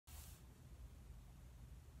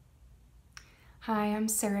Hi, I'm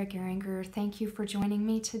Sarah Geringer. Thank you for joining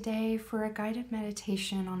me today for a guided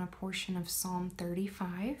meditation on a portion of Psalm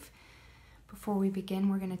 35. Before we begin,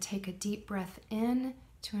 we're going to take a deep breath in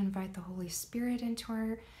to invite the Holy Spirit into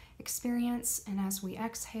our experience, and as we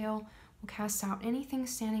exhale, we'll cast out anything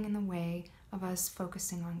standing in the way of us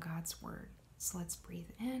focusing on God's Word. So let's breathe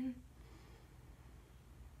in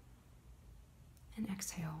and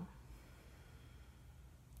exhale.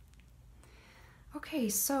 Okay,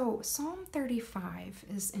 so Psalm 35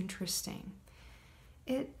 is interesting.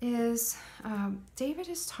 It is, David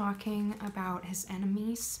is talking about his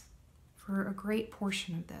enemies for a great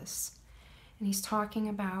portion of this. And he's talking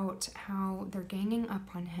about how they're ganging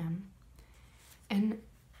up on him. And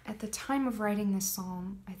at the time of writing this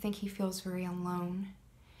psalm, I think he feels very alone.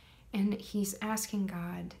 And he's asking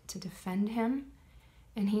God to defend him.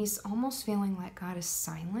 And he's almost feeling like God is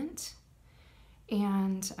silent.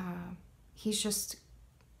 And he's just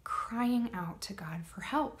crying out to God for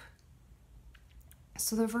help.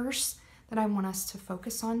 So the verse that I want us to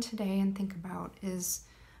focus on today and think about is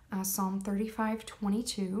Psalm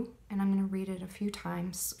 35:22, and I'm going to read it a few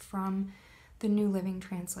times from the New Living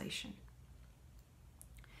Translation.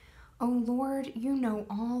 O Lord, you know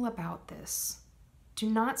all about this. Do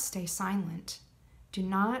not stay silent. Do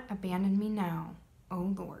not abandon me now, O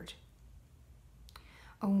Lord.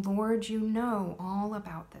 O Lord, you know all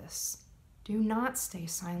about this. Do not stay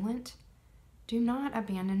silent. Do not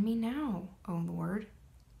abandon me now, O Lord.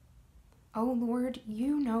 O Lord,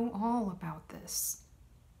 you know all about this.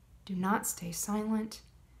 Do not stay silent.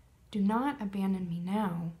 Do not abandon me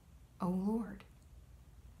now, O Lord.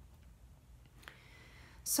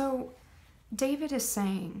 So David is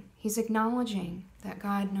saying, he's acknowledging that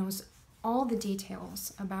God knows all the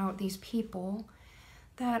details about these people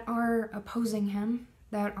that are opposing him,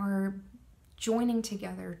 that are joining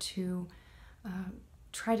together to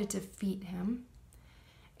try to defeat him.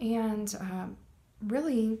 And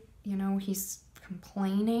really, he's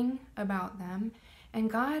complaining about them.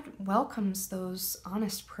 And God welcomes those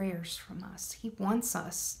honest prayers from us. He wants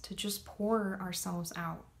us to just pour ourselves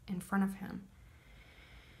out in front of him.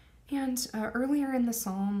 And earlier in the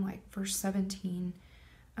psalm, like verse 17,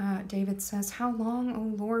 David says, "How long, O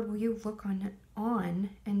Lord, will you look on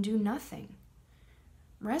and do nothing?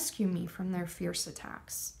 Rescue me from their fierce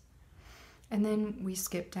attacks." And then we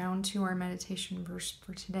skip down to our meditation verse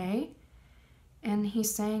for today. And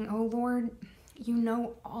he's saying, "Oh Lord, you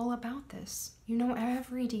know all about this. You know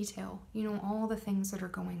every detail. You know all the things that are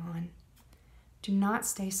going on. Do not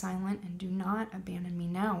stay silent and do not abandon me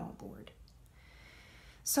now, O Lord."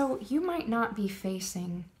 So you might not be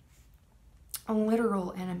facing a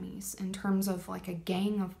literal enemies in terms of like a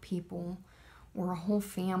gang of people or a whole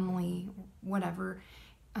family, or whatever,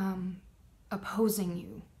 opposing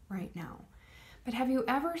you right now. But have you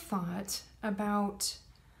ever thought about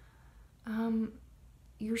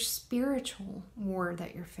your spiritual war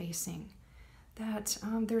that you're facing? That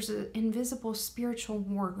there's an invisible spiritual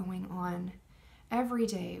war going on every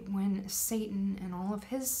day when Satan and all of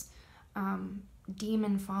his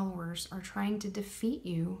demon followers are trying to defeat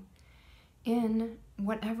you in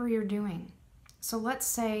whatever you're doing. So let's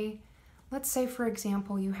say for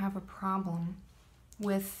example, you have a problem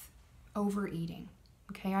with overeating.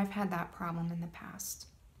 Okay, I've had that problem in the past.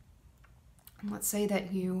 And let's say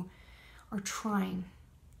that you are trying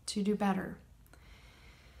to do better.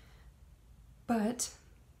 But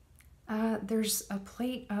there's a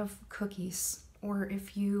plate of cookies, or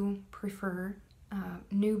if you prefer, a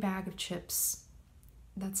new bag of chips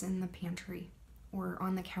that's in the pantry or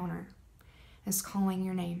on the counter. Is calling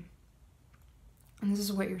your name. And this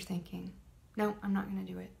is what you're thinking. No, I'm not going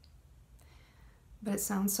to do it. But it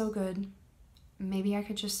sounds so good. Maybe I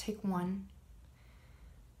could just take one.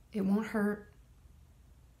 It won't hurt.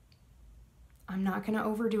 I'm not going to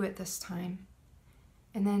overdo it this time.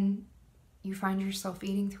 And then you find yourself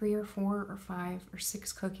eating 3 or 4 or 5 or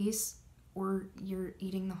 6 cookies, or you're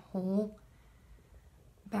eating the whole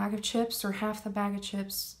bag of chips or half the bag of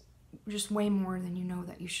chips, just way more than you know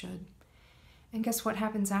that you should. And guess what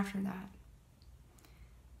happens after that?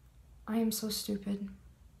 I am so stupid.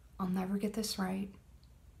 I'll never get this right.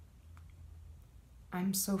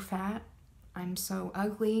 I'm so fat. I'm so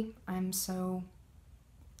ugly. I'm such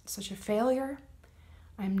a failure.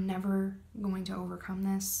 I'm never going to overcome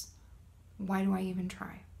this. Why do I even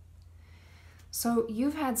try? So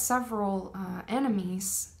you've had several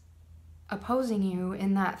enemies opposing you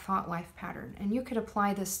in that thought life pattern. And you could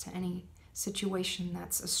apply this to any situation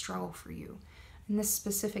that's a struggle for you. In this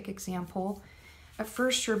specific example, at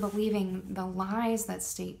first you're believing the lies that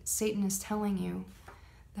Satan is telling you,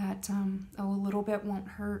 that, a little bit won't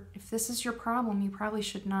hurt. If this is your problem, you probably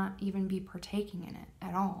should not even be partaking in it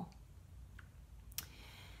at all.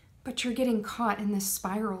 But you're getting caught in this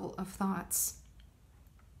spiral of thoughts.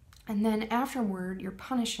 And then afterward, you're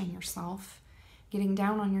punishing yourself, getting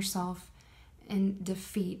down on yourself in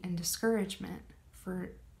defeat and discouragement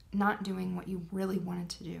for not doing what you really wanted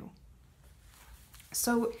to do.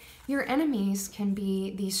 So your enemies can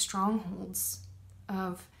be these strongholds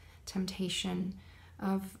of temptation,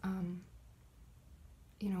 of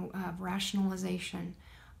rationalization,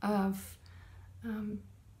 of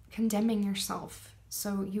condemning yourself.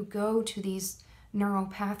 So you go to these neural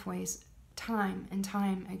pathways time and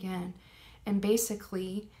time again, and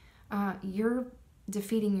basically you're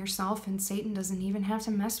defeating yourself, and Satan doesn't even have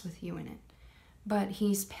to mess with you in it. But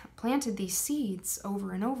he's planted these seeds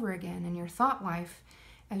over and over again in your thought life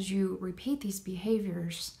as you repeat these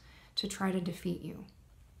behaviors to try to defeat you.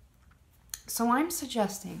 So I'm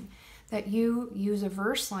suggesting that you use a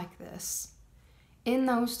verse like this in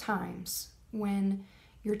those times when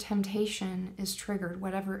your temptation is triggered,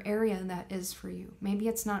 whatever area that is for you. Maybe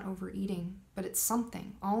it's not overeating, but it's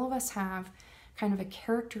something. All of us have kind of a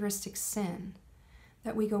characteristic sin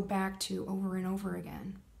that we go back to over and over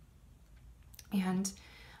again. And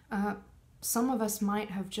some of us might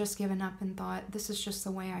have just given up and thought, this is just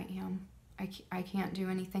the way I am. I can't do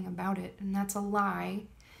anything about it. And that's a lie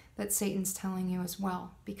that Satan's telling you as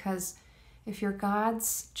well. Because if you're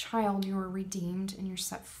God's child, you are redeemed and you're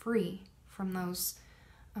set free from those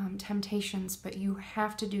temptations, but you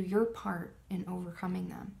have to do your part in overcoming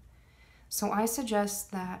them. So I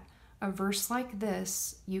suggest that a verse like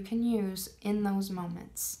this you can use in those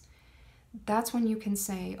moments. That's when you can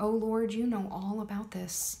say, oh Lord, you know all about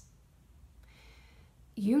this.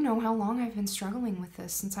 You know how long I've been struggling with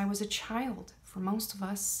this since I was a child. For most of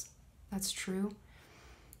us, that's true.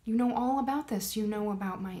 You know all about this. You know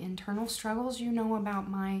about my internal struggles. You know about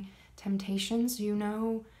my temptations. You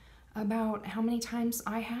know about how many times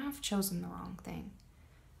I have chosen the wrong thing.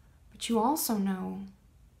 But you also know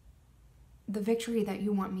the victory that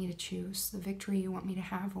you want me to choose, the victory you want me to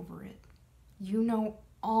have over it. You know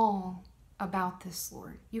all about this,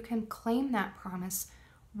 Lord. You can claim that promise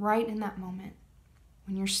right in that moment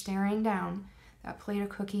when you're staring down that plate of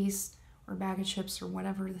cookies or bag of chips or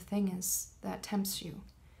whatever the thing is that tempts you.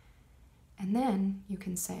 And then you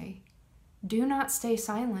can say, do not stay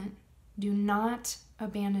silent. Do not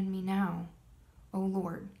abandon me now, O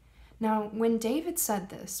Lord. Now, when David said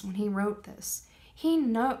this, when he wrote this, he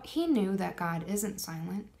knew that God isn't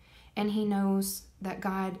silent, and he knows that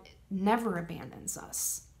God never abandons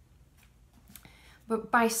us.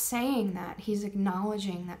 But by saying that, he's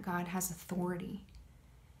acknowledging that God has authority,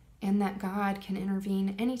 and that God can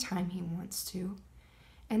intervene anytime he wants to,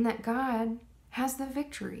 and that God has the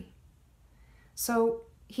victory. So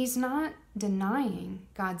he's not denying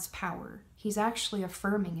God's power. He's actually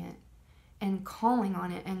affirming it and calling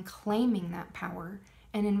on it and claiming that power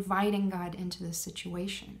and inviting God into the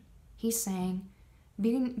situation. He's saying,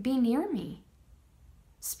 be near me.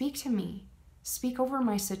 Speak to me. Speak over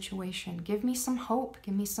my situation. Give me some hope.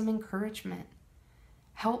 Give me some encouragement.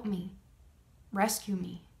 Help me. Rescue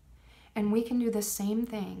me. And we can do the same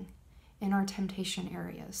thing in our temptation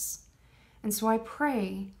areas. And so I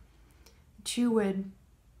pray that you would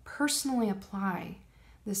personally apply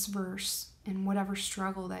this verse in whatever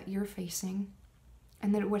struggle that you're facing,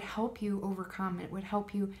 and that it would help you overcome. It would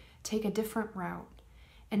help you take a different route.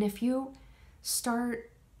 And if you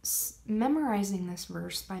start memorizing this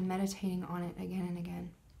verse by meditating on it again and again,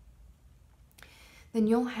 then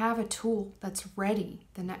you'll have a tool that's ready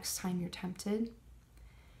the next time you're tempted,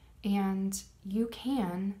 and you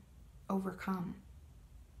can overcome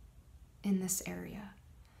in this area.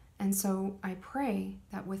 And so I pray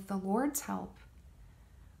that with the Lord's help,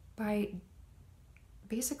 by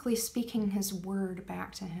basically speaking his word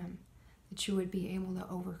back to him, that you would be able to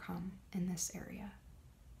overcome in this area.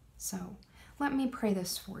 So let me pray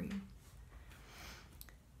this for you.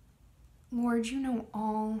 Lord, you know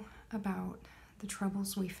all about the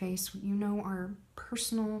troubles we face. You know our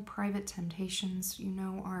personal, private temptations. You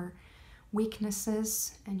know our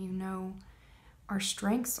weaknesses, and you know our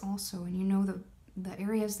strengths also, and you know the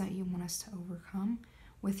areas that you want us to overcome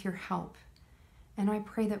with your help. And I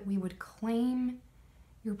pray that we would claim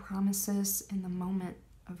your promises in the moment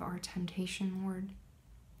of our temptation, Lord,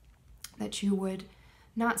 that you would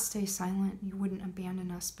not stay silent, you wouldn't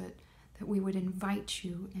abandon us, but that we would invite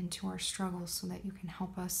you into our struggles so that you can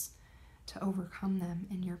help us to overcome them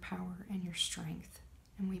in your power and your strength.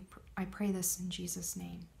 And I pray this in Jesus'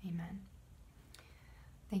 name. Amen.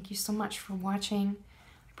 Thank you so much for watching.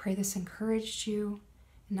 I pray this encouraged you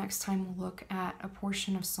Next time we'll look at a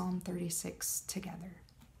portion of Psalm 36 together.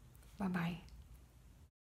 Bye-bye.